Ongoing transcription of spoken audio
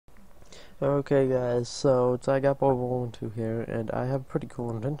Okay guys, so it's iGotBoy112 here, and I have a pretty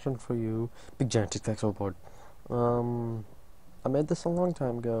cool invention for you. Big giant Tic Tac Toe board. I made this a long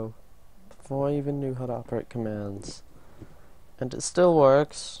time ago, before I even knew how to operate commands. And it still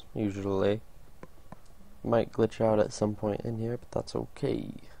works, usually. Might glitch out at some point in here, but that's okay.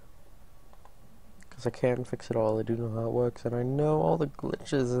 Because I can fix it all, I do know how it works, and I know all the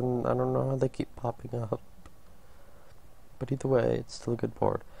glitches, and I don't know how they keep popping up. But either way, it's still a good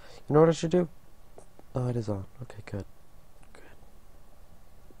board. You know what I should do? Oh, it is on. Okay, good. Good.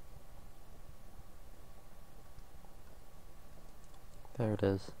 There it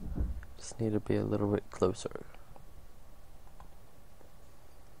is. Just need to be a little bit closer.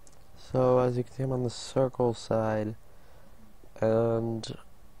 So, as you can see, I'm on the circle side, and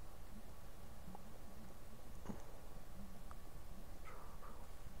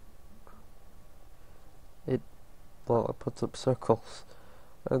it puts up circles.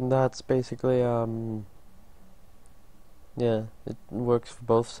 And that's basically, yeah, it works for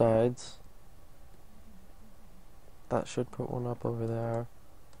both sides. That should put one up over there.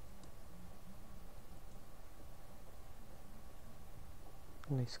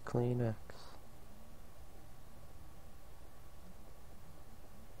 Nice clean X.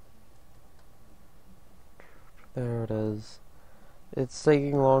 There it is. It's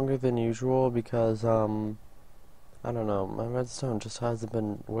taking longer than usual because, I don't know, my redstone just hasn't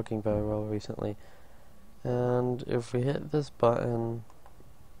been working very well recently. And if we hit this button,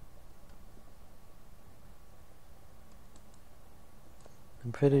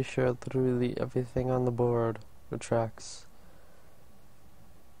 I'm pretty sure literally everything on the board retracts.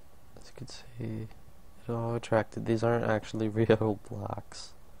 As you can see, it all retracted. These aren't actually real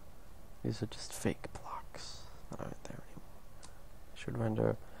blocks. These are just fake blocks that aren't there anymore. I should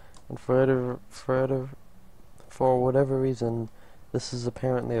render. And for whatever reason, this is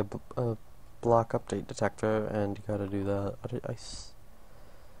apparently a block update detector, and you gotta do that. I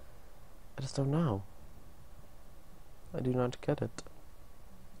just don't know. I do not get it.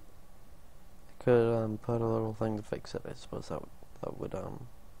 I could put a little thing to fix it. I suppose that would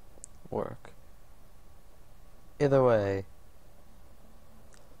work. Either way,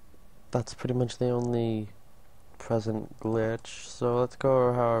 that's pretty much the only present glitch. So let's go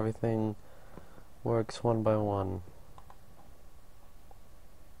over how everything works one by one.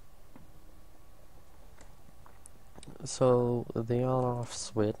 So the on-off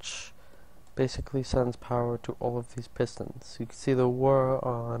switch basically sends power to all of these pistons. You can see the were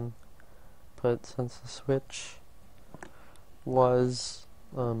on, but since the switch was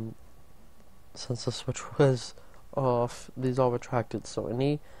off, these all retracted. So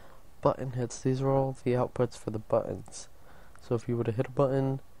any button hits, these are all the outputs for the buttons. So if you were to hit a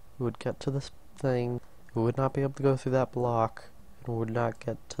button, you would get to this thing, it would not be able to go through that block, and would not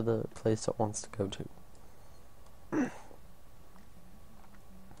get to the place it wants to go to.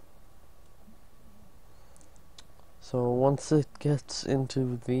 So once it gets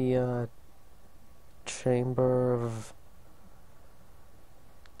into the chamber of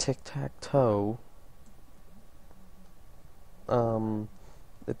Tic Tac Toe,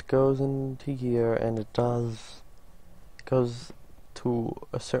 it goes into here, and it goes to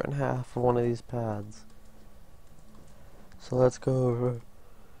a certain half of one of these pads. So let's go over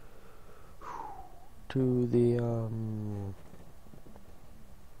to the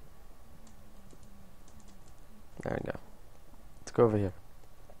there we go. Let's go over here.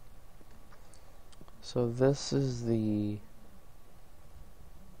 So this is there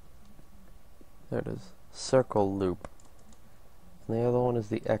it is, circle loop. And the other one is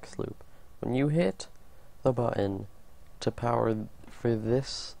the X loop. When you hit the button to power for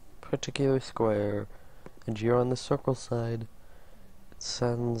this particular square, and you're on the circle side, it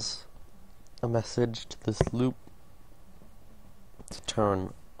sends a message to this loop to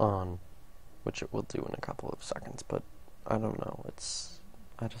turn on, which it will do in a couple of seconds, but I don't know,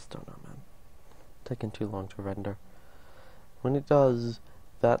 I just don't know, man. It's taking too long to render. When it does,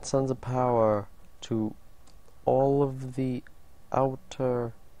 that sends a power to all of the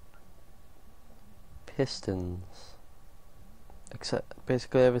outer pistons, except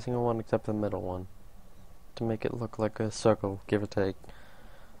basically every single one except the middle one, to make it look like a circle, give or take.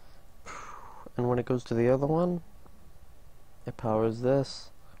 And when it goes to the other one, it powers this.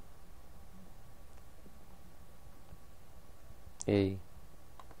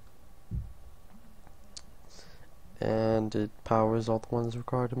 And it powers all the ones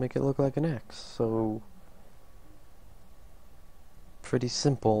required to make it look like an X. So pretty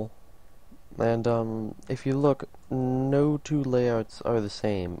simple. And if you look, no two layouts are the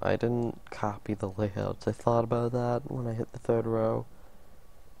same. I didn't copy the layouts. I thought about that when I hit the third row,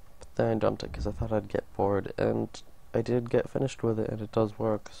 but then I dumped it because I thought I'd get bored, and I did get finished with it, and it does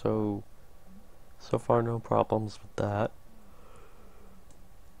work, so far no problems with that.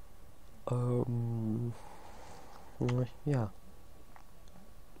 Yeah,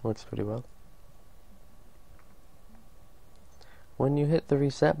 works pretty well. When you hit the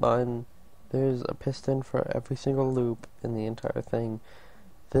reset button, there's a piston for every single loop in the entire thing.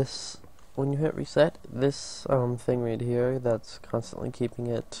 When you hit reset, this thing right here that's constantly keeping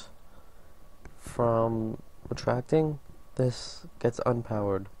it from retracting, this gets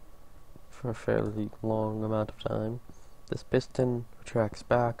unpowered for a fairly long amount of time. This piston retracts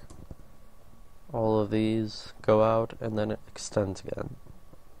back, all of these go out, and then it extends again.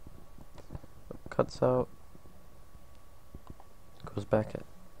 Cuts out, goes back in.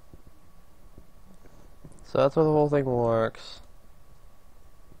 So that's how the whole thing works.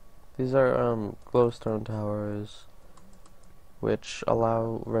 These are glowstone towers, which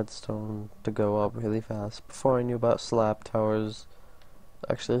allow redstone to go up really fast. Before I knew about slab towers,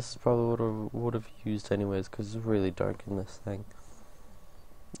 actually this is probably what I would have used anyways, because it's really dark in this thing.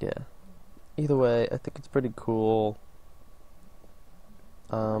 Yeah. Either way, I think it's pretty cool.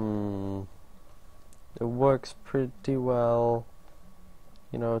 It works pretty well.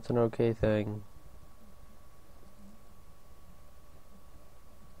 You know, it's an okay thing.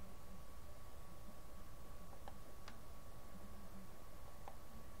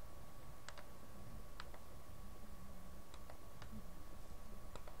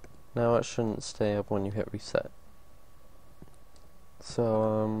 Now it shouldn't stay up when you hit reset.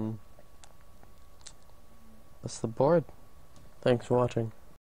 So, that's the board. Thanks for watching.